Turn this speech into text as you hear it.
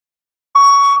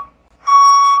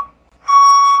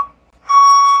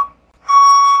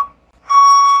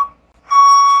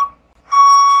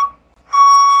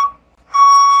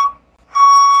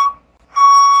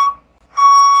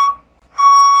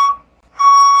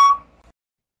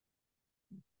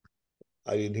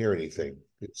I didn't hear anything.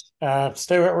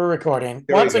 Stuart, we're recording.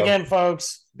 There we Once go. again,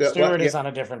 folks, Well, Stuart yeah, is on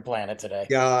a different planet today.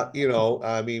 yeah.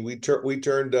 I mean, we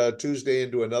turned Tuesday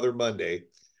into another Monday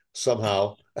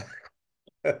somehow.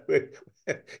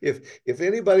 If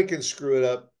anybody can screw it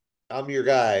up, I'm your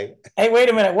guy. Hey, wait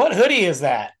a minute. What hoodie is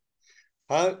that?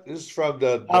 Huh? This is from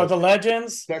the Oh, the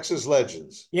Legends. Texas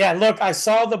Legends. Yeah, look, I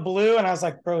saw the blue and I was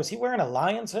like, bro, is he wearing a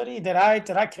Lions hoodie? Did I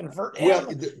convert Well,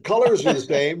 him? the colors are the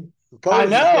same. The I colors are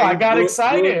the know. I same. got Blue and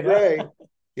excited. gray. I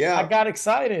Yeah, got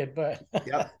excited, but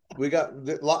yeah. We got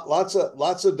lots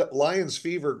of Lions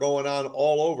fever going on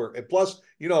all over. And plus,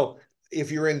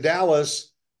 if you're in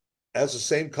Dallas, that's the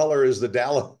same color as the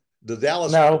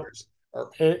Dallas no, colors.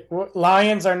 Or,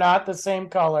 Lions are not the same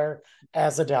color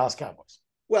as the Dallas Cowboys.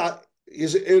 well,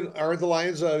 aren't the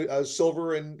Lions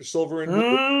silver and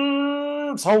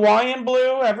blue? It's Hawaiian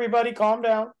blue. Everybody calm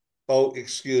down. Oh,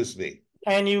 excuse me.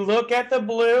 And you look at the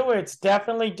blue, it's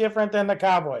definitely different than the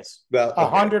Cowboys. Well, A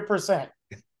okay. 100%.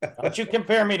 Don't you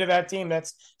compare me to that team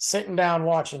that's sitting down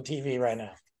watching TV right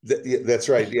now. Yeah, that's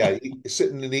right. Yeah,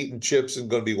 sitting and eating chips and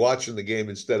going to be watching the game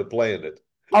instead of playing it.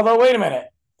 Although, wait a minute.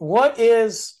 What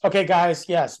is okay, guys?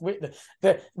 Yes,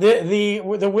 the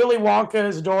Willy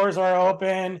Wonka's doors are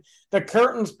open. The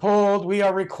curtains pulled. We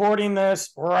are recording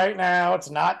this right now. It's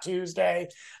not Tuesday.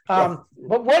 But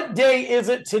what day is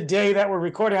it today that we're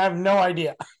recording? I have no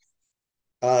idea.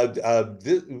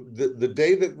 The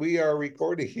day that we are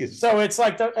recording is, So it's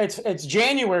like it's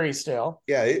January still.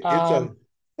 yeah, it's a. Um,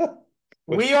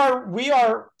 we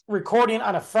are recording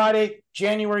on a Friday,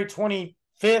 January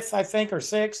 25th, I think, or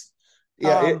 6th.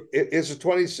 Yeah, Um, it's a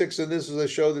 26th, and this is a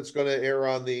show that's going to air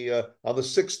on the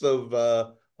 6th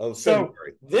of so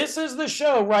February. this is the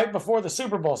show right before the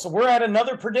Super Bowl. So we're at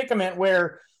another predicament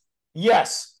where,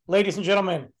 yes, ladies and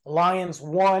gentlemen, Lions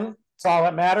won. It's all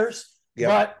that matters. Yep.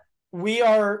 But we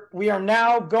are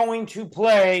now going to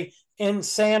play in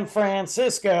San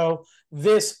Francisco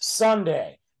this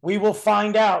Sunday. We will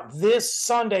find out this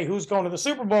Sunday who's going to the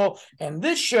Super Bowl, and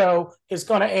this show is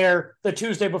going to air the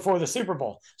Tuesday before the Super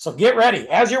Bowl. So get ready.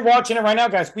 As you're watching it right now,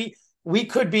 guys, I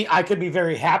could be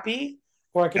very happy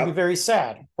or I could be Yep. very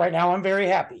sad. Right now, I'm very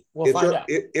happy. We'll It's find out.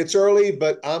 it's early,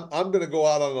 but I'm going to go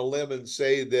out on a limb and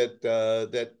say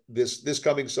that this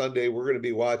coming Sunday we're going to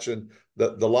be watching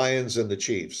the Lions and the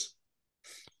Chiefs.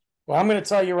 Well, I'm going to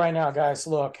tell you right now, guys.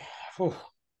 Look, whew,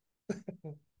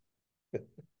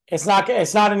 it's not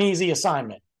an easy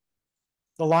assignment.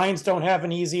 The Lions don't have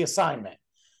an easy assignment.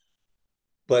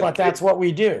 But But that's what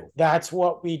we do. That's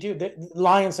what we do. The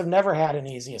Lions have never had an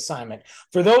easy assignment.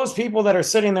 For those people that are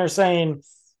sitting there saying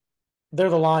they're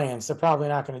the Lions, they're probably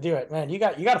not going to do it. Man, you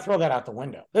got to throw that out the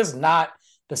window. This is not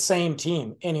the same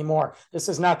team anymore. This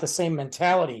is not the same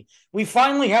mentality. We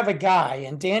finally have a guy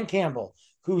in Dan Campbell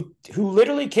who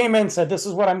literally came in and said, "This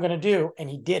is what I'm going to do," and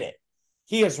he did it.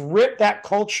 He has ripped that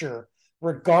culture,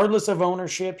 regardless of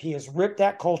ownership. He has ripped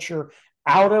that culture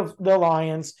out of the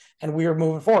Lions, and we are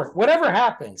moving forward. Whatever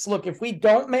happens, look, if we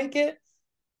don't make it,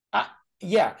 I,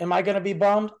 yeah, am I going to be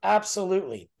bummed?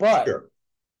 Absolutely. But sure.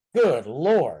 good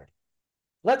Lord,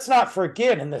 let's not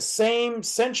forget in the same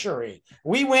century,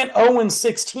 we went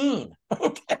 0-16.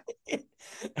 Okay.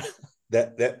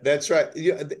 That's right.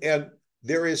 Yeah, and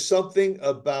there is something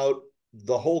about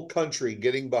the whole country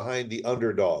getting behind the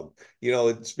underdog.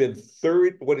 It's been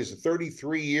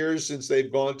 33 years since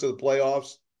they've gone to the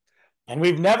playoffs. And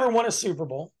we've never won a Super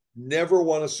Bowl. Never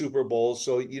won a Super Bowl.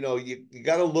 So, you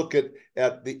got to look at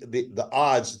the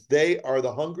odds. They are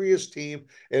the hungriest team.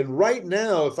 And right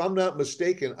now, if I'm not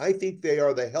mistaken, I think they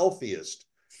are the healthiest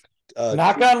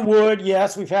Knock team. on wood.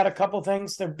 Yes, we've had a couple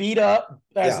things. They're beat up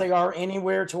as Yeah. they are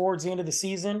anywhere towards the end of the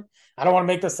season. I don't want to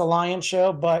make this the Lions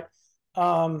show, but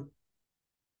um,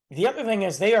 the other thing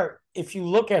is they are, if you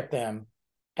look at them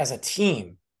as a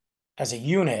team, as a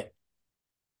unit,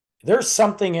 there's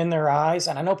something in their eyes.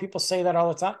 And I know people say that all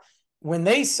the time. When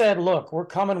they said, look, we're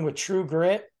coming with true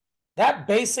grit, that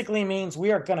basically means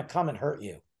we are going to come and hurt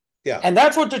you. Yeah. And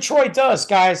that's what Detroit does,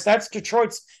 guys. That's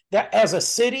Detroit's, that as a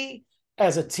city,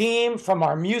 as a team, from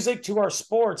our music to our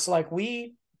sports, like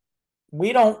we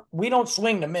don't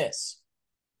swing to miss.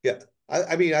 Yeah.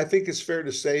 I mean, I think it's fair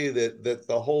to say that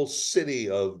the whole city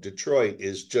of Detroit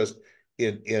is just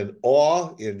in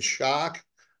awe, in shock,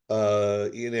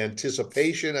 in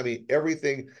anticipation. I mean,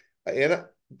 everything, and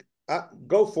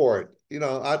go for it. I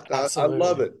love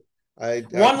Absolutely. it. I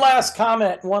One last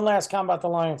comment about the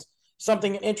Lions.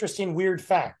 Something interesting, weird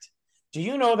fact. Do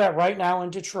you know that right now in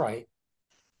Detroit,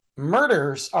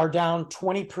 murders are down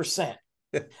 20%?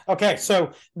 Okay,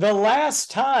 so the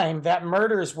last time that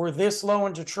murders were this low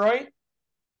in Detroit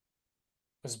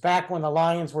was back when the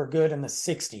Lions were good in the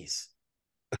 60s.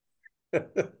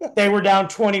 They were down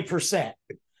 20%.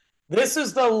 This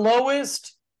is the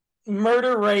lowest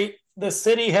murder rate the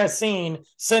city has seen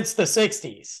since the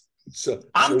 60s. So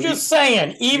I'm we, just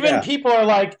saying, even yeah, people are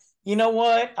like, you know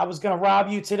what? I was going to rob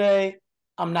you today.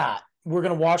 I'm not. We're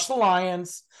going to watch the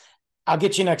Lions. I'll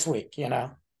get you next week, you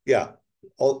know? yeah.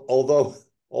 Although,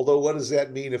 what does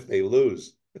that mean if they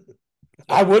lose?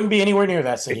 I wouldn't be anywhere near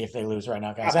that city if they lose right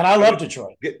now, guys. I, And I I love mean,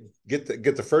 Detroit. get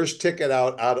the first ticket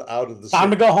out of the Time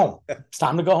city. to go home. It's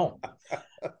time to go home.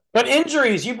 But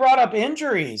injuries, you brought up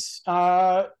injuries.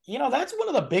 That's one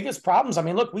of the biggest problems. I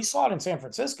mean, look, we saw it in San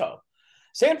Francisco.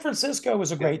 San Francisco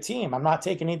was a Yeah, great team. I'm not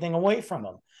taking anything away from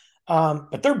them.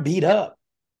 But they're beat up.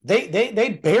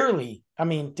 They barely, I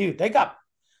mean, dude, they got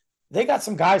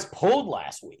some guys pulled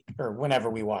last week or whenever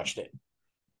we watched it.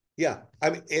 yeah. I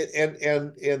mean,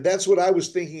 and that's what I was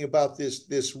thinking about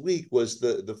this week was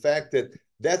the fact that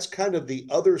that's kind of the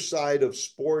other side of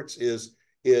sports is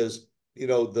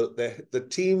the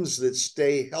teams that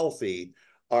stay healthy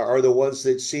are the ones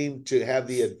that seem to have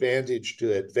the advantage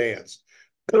to advance.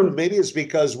 Maybe it's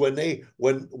because when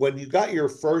you got your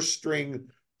first string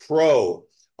pro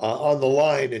on the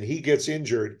line and he gets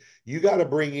injured, you got to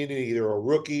bring in either a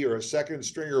rookie or a second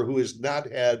stringer who has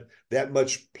not had that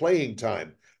much playing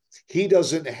time. He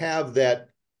doesn't have that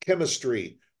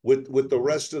chemistry with the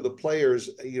rest of the players.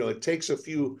 It takes a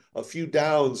few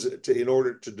downs in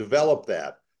order to develop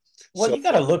that. Well, So you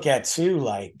got to look at too,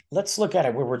 like, let's look at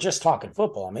it where we're just talking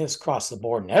football. I mean, it's across the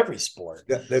board in every sport.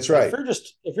 that's But if right. you're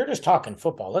just if you're just talking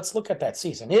football, let's look at that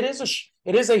season. It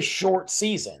is a short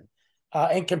season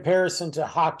in comparison to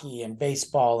hockey and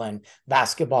baseball and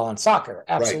basketball and soccer.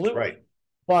 Right, Absolutely. right.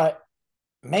 But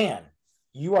man,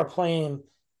 you are playing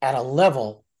at a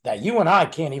level that you and I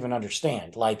can't even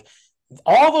understand. Like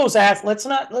all those athletes,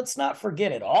 let's not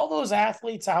forget it. All those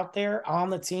athletes out there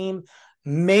on the team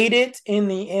made it in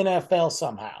the NFL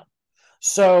somehow.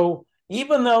 So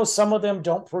even though some of them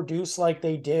don't produce like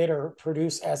they did or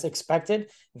produce as expected,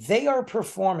 they are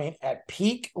performing at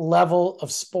peak level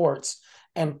of sports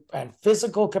and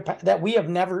physical capacity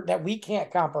that we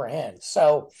can't comprehend.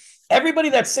 So everybody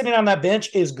that's sitting on that bench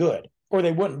is good, or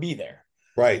they wouldn't be there.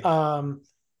 Right. Um,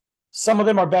 some of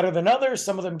them are better than others.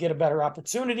 Some of them get a better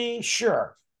opportunity.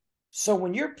 Sure. So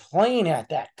when you're playing at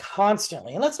that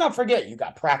constantly, and let's not forget, you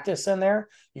got practice in there,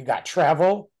 you got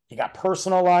travel, you got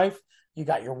personal life, you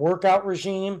got your workout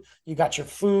regime, you got your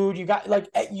food, you got like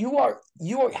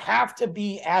you have to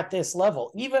be at this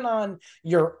level. Even on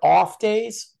your off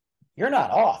days, you're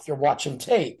not off. You're watching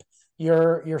tape,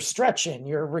 you're stretching,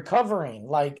 you're recovering.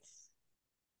 Like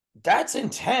that's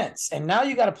intense. And now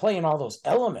you got to play in all those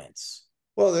elements.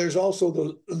 Well, there's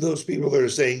also those people that are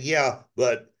saying, yeah,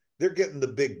 but they're getting the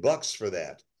big bucks for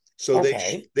that, so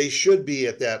Okay. they should be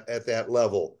at that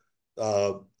level.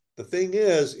 Uh, the thing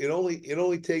is, it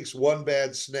only takes one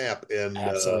bad snap, and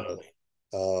Absolutely.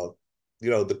 uh,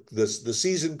 the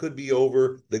season could be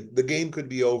over, the game could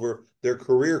be over, their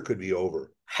career could be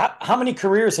over. How many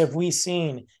careers have we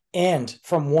seen end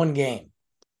from one game?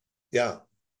 Yeah,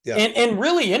 yeah, And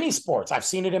really any sports. I've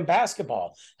seen it in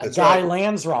basketball. A that's right. guy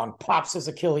lands wrong, pops his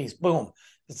Achilles, boom,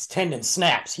 his tendon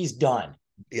snaps, he's done.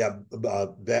 Yeah,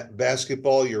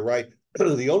 basketball. You're right.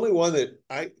 The only one that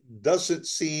I doesn't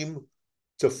seem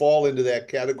to fall into that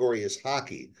category is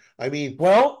hockey. I mean,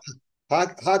 Well,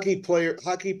 hockey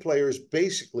players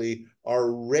basically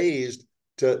are raised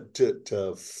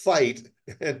to fight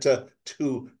and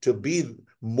to be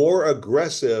more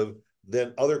aggressive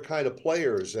than other kind of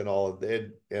players and all.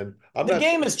 And I'm the not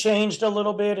game has changed a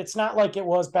little bit. It's not like it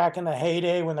was back in the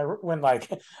heyday when like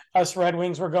us Red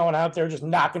Wings were going out there just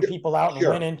knocking sure, people out and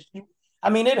sure, winning. I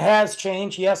mean, it has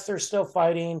changed. Yes, they're still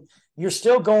fighting. You're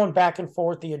still going back and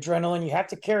forth, the adrenaline. You have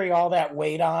to carry all that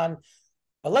weight on.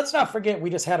 But let's not forget we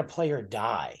just had a player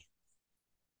die.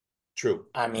 true.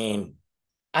 I mean,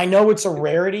 I know it's a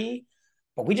rarity,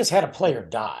 but we just had a player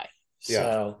die. Yeah.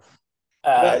 So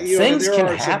Well, and things there can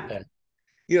are some happen.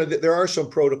 there are some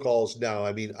protocols now.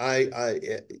 I mean, a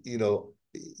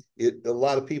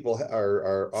lot of people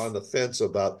are on the fence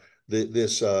about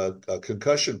this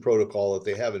concussion protocol that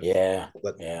they have in Yeah. football.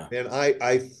 But Yeah. man,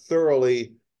 I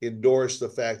thoroughly endorse the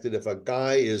fact that if a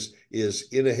guy is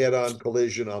in a head-on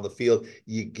collision on the field,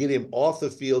 you get him off the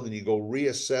field and you go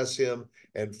reassess him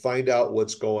and find out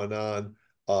what's going on.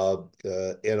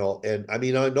 And I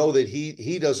mean, I know that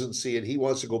he doesn't see it. He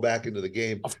wants to go back into the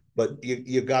game, but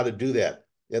you got to do that,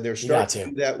 and they're You got starting to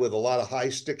to. do that with a lot of high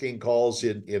sticking calls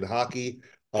in hockey.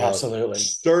 Absolutely.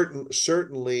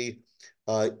 Certainly,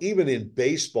 even in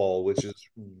baseball, which is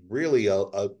really a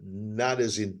not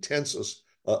as intense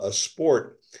a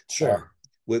sport, uh, Sure.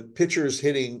 with pitchers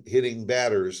hitting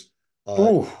batters. Uh,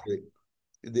 Ooh.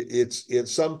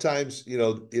 it's sometimes,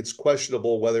 it's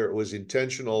questionable whether it was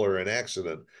intentional or an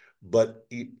accident, but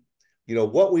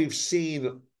what we've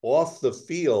seen off the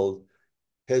field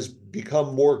has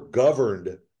become more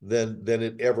governed than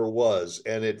it ever was.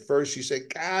 And at first you say,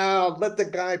 God, let the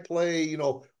guy play.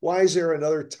 Why is there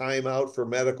another timeout for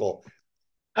medical?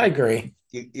 I agree.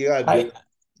 You gotta do I it.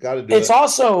 Gotta do It's it.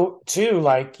 also too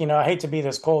like, I hate to be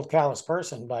this cold, callous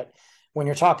person, but when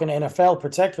you're talking NFL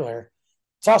particular,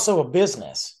 it's also a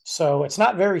business. So it's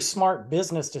not very smart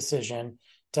business decision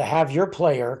to have your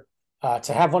player,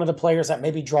 to have one of the players that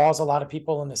maybe draws a lot of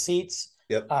people in the seats,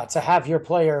 Yep. to have your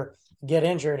player get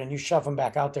injured and you shove them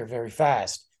back out there very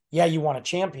fast. Yeah, you want a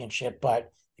championship,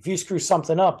 but if you screw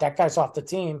something up, that guy's off the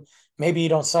team. Maybe you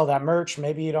don't sell that merch.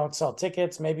 Maybe you don't sell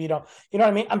tickets. Maybe you don't, you know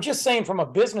what I mean? I'm just saying from a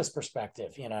business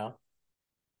perspective.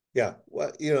 Yeah.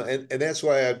 Well, and that's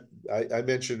why I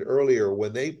mentioned earlier,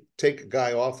 when they take a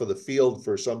guy off of the field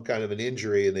for some kind of an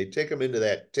injury and they take him into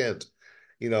that tent,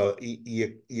 you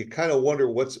kind of wonder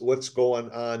what's going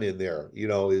on in there.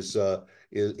 Is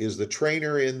the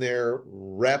trainer in there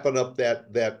wrapping up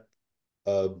that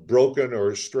broken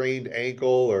or strained ankle?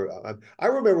 Or I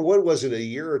remember, what was it, a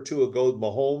year or two ago,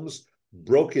 Mahomes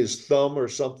broke his thumb or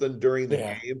something during the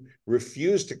Yeah. game,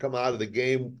 refused to come out of the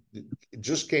game,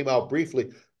 just came out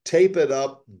briefly, tape it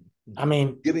up, I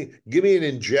mean, give me an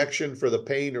injection for the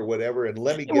pain or whatever, and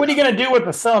let me get what are you out going of to do with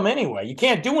the thumb anyway? You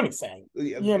can't do anything,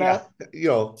 here. you Yeah, know? you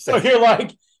know, So you're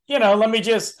like, let me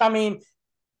just,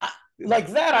 like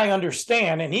that, I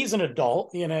understand. And he's an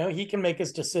adult, he can make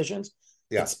his decisions.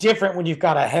 yeah, It's different when you've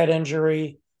got a head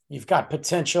injury, you've got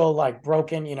potential like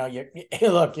broken,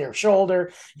 look, your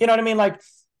shoulder, you know what I mean? Like,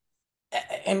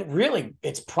 and really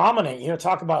it's prominent,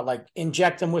 talk about like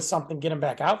inject them with something, get them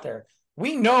back out there.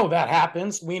 We know that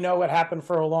happens. We know it happened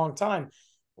for a long time.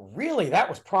 Really, that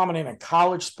was prominent in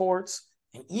college sports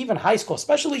and even high school,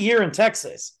 especially here in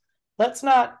Texas. Let's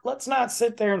not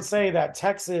sit there and say that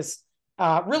Texas,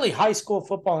 really high school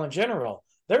football in general,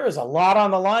 there is a lot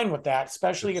on the line with that,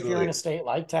 especially if you're in absolutely. a state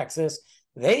like Texas.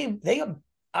 They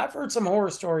I've heard some horror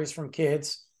stories from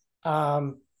kids.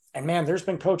 And man, there's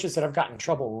been coaches that have gotten in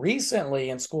trouble recently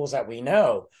in schools that we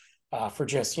know, for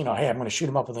just, hey, I'm going to shoot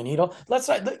him up with a needle.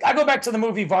 I go back to the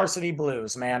movie Varsity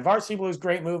Blues, man. Varsity Blues,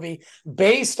 great movie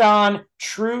based on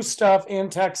true stuff in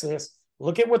Texas.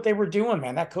 Look at what they were doing,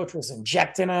 man. That coach was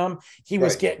injecting them. He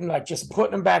was Right. getting like just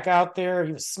putting them back out there.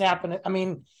 He was snapping it. I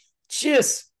mean,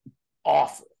 just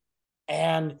awful.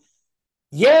 And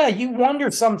yeah, you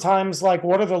wonder sometimes like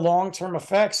what are the long-term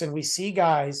effects? And we see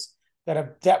guys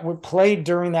that were played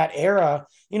during that era,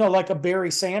 like a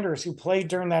Barry Sanders who played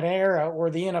during that era where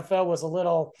the NFL was a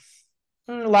little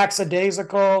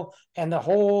lackadaisical and the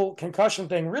whole concussion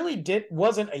thing really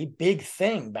wasn't a big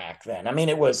thing back then. I mean,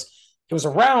 it was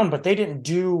around, but they didn't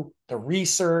do the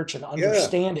research and Yeah.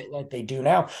 understand it like they do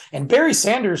now. And Barry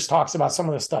Sanders talks about some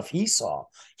of the stuff he saw.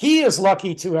 He is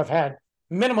lucky to have had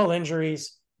minimal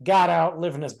injuries, got out,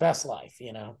 living his best life.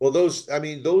 Well, those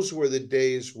were the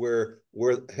days where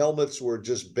helmets were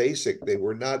just basic. They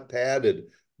were not padded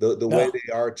the way No,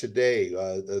 they are today.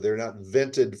 They're not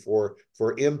invented for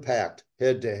impact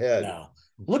head to head. no.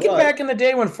 Looking But back in the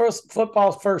day when first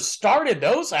football first started,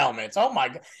 those helmets, oh my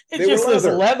God, it's they were just this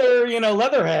leather. leather,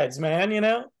 leather heads, man.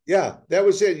 Yeah, that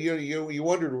was it. You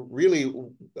wondered really,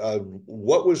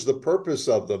 what was the purpose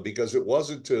of them, because it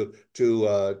wasn't to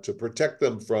protect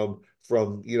them from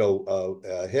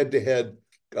head to head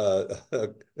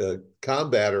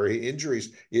combat or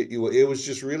injuries. It was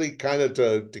just really kind of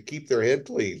to keep their head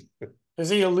clean. There's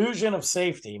the illusion of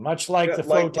safety, much like Yeah, the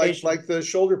like like flotation. like the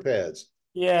shoulder pads.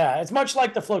 Yeah, it's much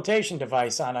like the flotation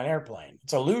device on an airplane.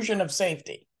 It's illusion of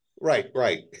safety. Right,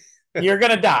 right. You're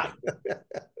gonna die.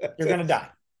 You're gonna die.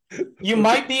 You Well,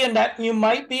 might be in that. You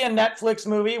might be a Netflix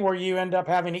movie where you end up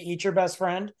having to eat your best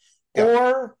friend, yeah,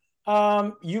 or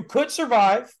you could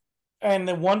survive, and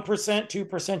the 1%,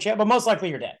 2% chance, but most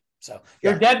likely you're dead. So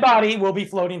your yeah. dead body will be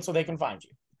floating, so they can find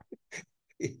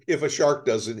you. If a shark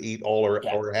doesn't eat all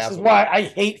Yeah, or this half is of you. why I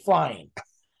hate flying.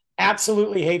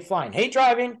 Absolutely hate flying. Hate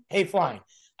driving. Hate flying.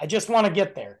 I just want to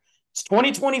get there. It's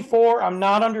 2024. I'm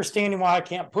not understanding why I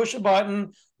can't push a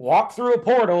button, walk through a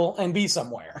portal, and be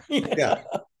somewhere. Yeah,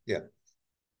 yeah.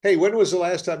 Hey, when was the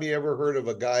last time you ever heard of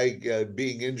a guy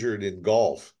being injured in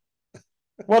golf?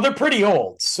 Well, they're pretty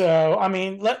old. So, I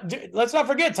mean, let's not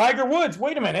forget Tiger Woods.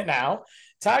 Wait a minute now.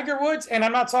 Tiger Woods, and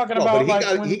I'm not talking Well, but about he like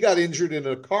got he when. got injured in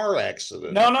a car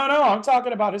accident. No, no, no. I'm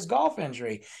talking about his golf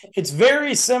injury. It's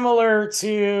very similar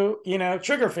to,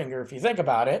 trigger finger, if you think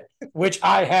about it, which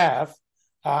I have.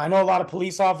 I know a lot of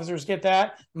police officers get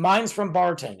that. Mine's from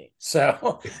bartending.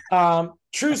 So,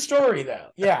 True story, though.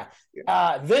 Yeah.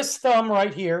 This thumb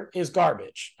right here is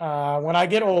garbage. When I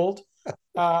get old,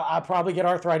 I'll probably get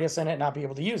arthritis in it and not be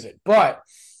able to use it. But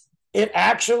it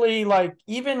actually, like,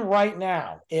 even right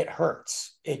now, it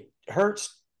hurts. It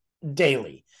hurts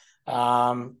daily.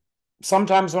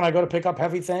 Sometimes when I go to pick up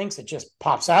heavy things, it just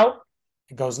pops out.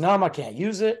 It goes numb. I can't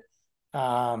use it.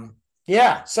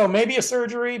 Yeah. So maybe a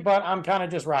surgery, but I'm kind of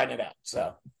just riding it out.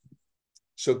 So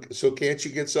can't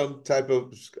you get some type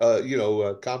of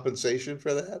compensation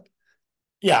for that?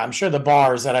 Yeah, I'm sure the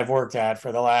bars that I've worked at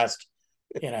for the last,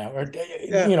 or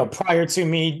Yeah, prior to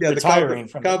me yeah. The retiring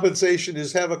from it. compensation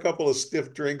is have a couple of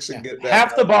stiff drinks and Yeah. get back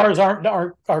Half the out there.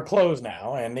 bars are closed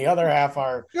now, and the other half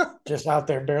are just out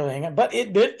there barely hanging. But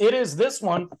it is this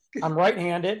one. I'm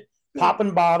right-handed,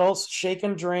 popping bottles,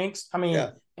 shaking drinks. I mean,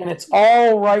 Yeah. and it's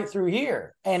all right through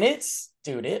here. And it's,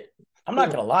 dude, I'm not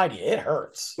Those, gonna lie to you, it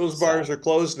hurts. those So bars are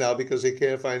closed now because they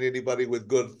can't find anybody with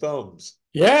good thumbs.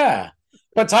 yeah.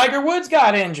 But Tiger Woods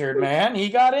got injured, man. He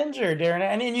got injured during it.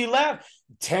 And then you laugh.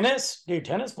 Tennis, dude,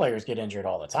 tennis players get injured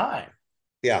all the time.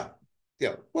 Yeah.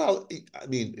 Yeah. Well, I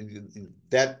mean,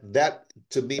 that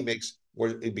to me makes more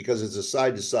because it's a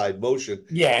side to side motion.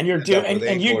 Yeah, and You you're end doing up with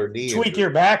and ankle you or knee tweak injury. your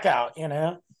back out.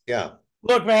 Yeah.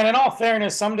 Look, man, in all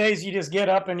fairness, some days you just get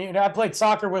up and I played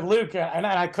soccer with Luke and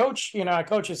I coach, I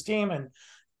coach his team and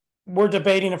we're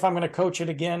debating if I'm going to coach it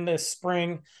again this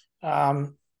spring.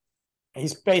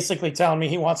 He's basically telling me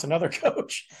he wants another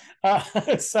coach.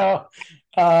 So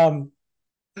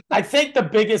I think the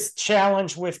biggest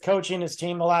challenge with coaching his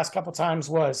team the last couple of times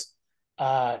was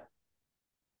uh,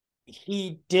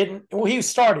 he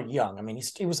started young. I mean,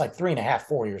 he was like 3.5,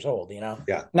 4 years old.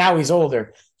 Yeah. Now he's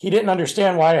older. He didn't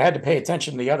understand why I had to pay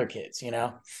attention to the other kids.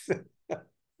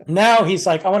 Now he's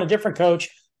like, I want a different coach,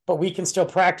 but we can still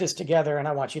practice together and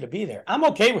I want you to be there. I'm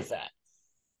okay with that.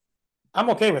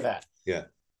 Yeah.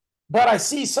 But I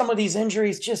see some of these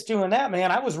injuries just doing that,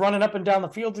 man. I was running up and down the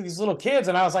field to these little kids,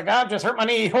 and I was like, I've just hurt my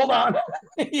knee. Hold on.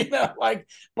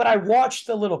 But I watched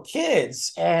the little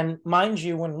kids. And mind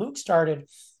you, when Luke started,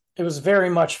 it was very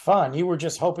much fun. You were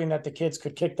just hoping that the kids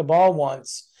could kick the ball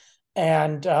once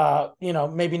and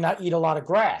maybe not eat a lot of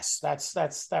grass. That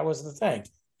was the thing.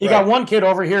 You Right. got one kid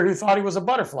over here who thought he was a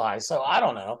butterfly. So I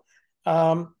don't know.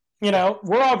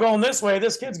 We're all going this way.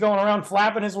 This kid's going around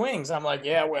flapping his wings. I'm like,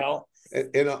 yeah, well.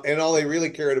 And all they really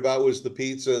cared about was the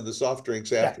pizza and the soft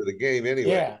drinks Yeah. after the game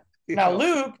anyway. Yeah. Now,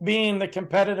 Luke, being the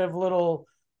competitive little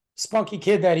spunky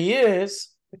kid that he is,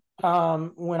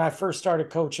 when I first started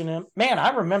coaching him, man,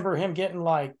 I remember him getting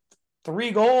like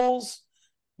 3 goals,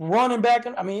 running back.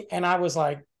 And I was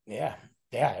like, yeah.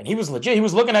 And he was legit. He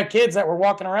was looking at kids that were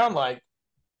walking around like,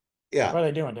 Yeah. what are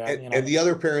they doing, Dad? And the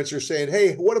other parents are saying,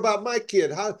 "Hey, what about my kid?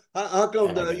 How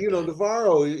come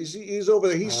Novara? He's over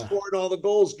there. He's scoring all the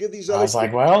goals. Give these other." I was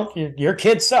like, well, your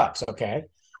kid sucks. Okay,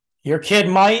 your kid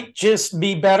might just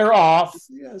be better off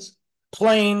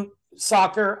playing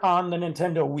soccer on the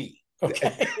Nintendo Wii.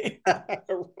 Okay,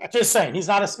 right. Just saying,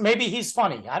 maybe he's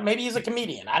funny. Maybe he's a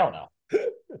comedian. I don't know.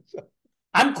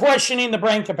 I'm questioning the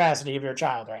brain capacity of your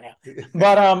child right now.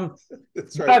 But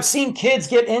That's right. I've seen kids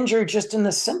get injured just in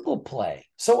the simple play.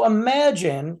 So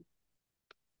imagine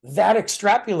that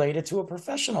extrapolated to a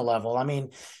professional level. I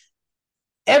mean,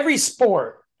 every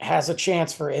sport has a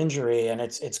chance for injury, and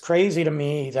it's crazy to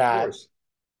me that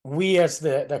we, as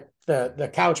the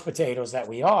couch potatoes that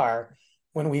we are,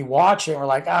 when we watch it, we're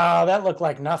like, oh, that looked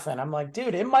like nothing. I'm like,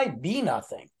 dude, it might be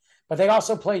nothing. But they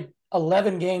also played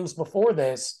 11 games before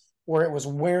this where it was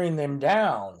wearing them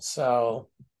down. So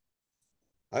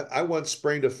I once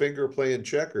sprained a finger playing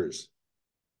checkers.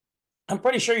 I'm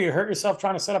pretty sure you hurt yourself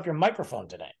trying to set up your microphone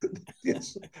today.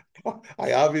 Yes.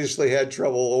 I obviously had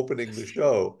trouble opening the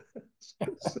show.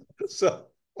 So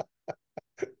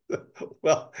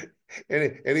well,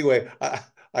 anyway,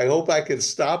 I hope I can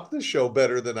stop the show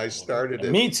better than I started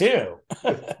it. Me too.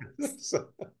 So,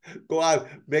 go on,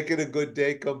 make it a good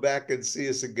day. Come back and see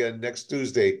us again next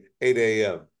Tuesday, 8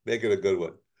 a.m. Make it a good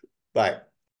one. Bye.